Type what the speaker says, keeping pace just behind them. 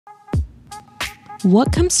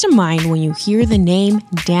What comes to mind when you hear the name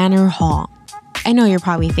Danner Hall? I know you're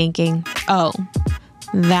probably thinking, oh,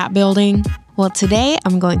 that building? Well, today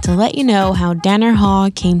I'm going to let you know how Danner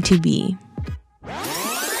Hall came to be.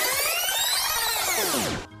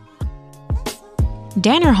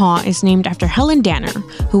 Danner Hall is named after Helen Danner,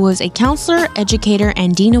 who was a counselor, educator,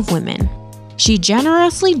 and dean of women. She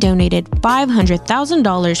generously donated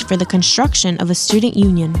 $500,000 for the construction of a student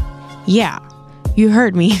union. Yeah, you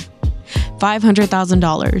heard me.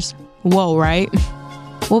 $500,000. Whoa, right?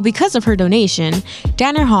 Well, because of her donation,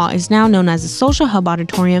 Danner Hall is now known as a social hub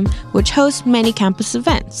auditorium, which hosts many campus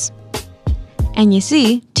events. And you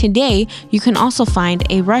see, today you can also find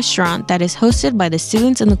a restaurant that is hosted by the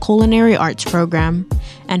students in the culinary arts program.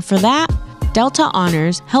 And for that, Delta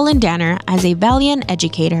honors Helen Danner as a valiant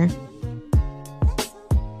educator.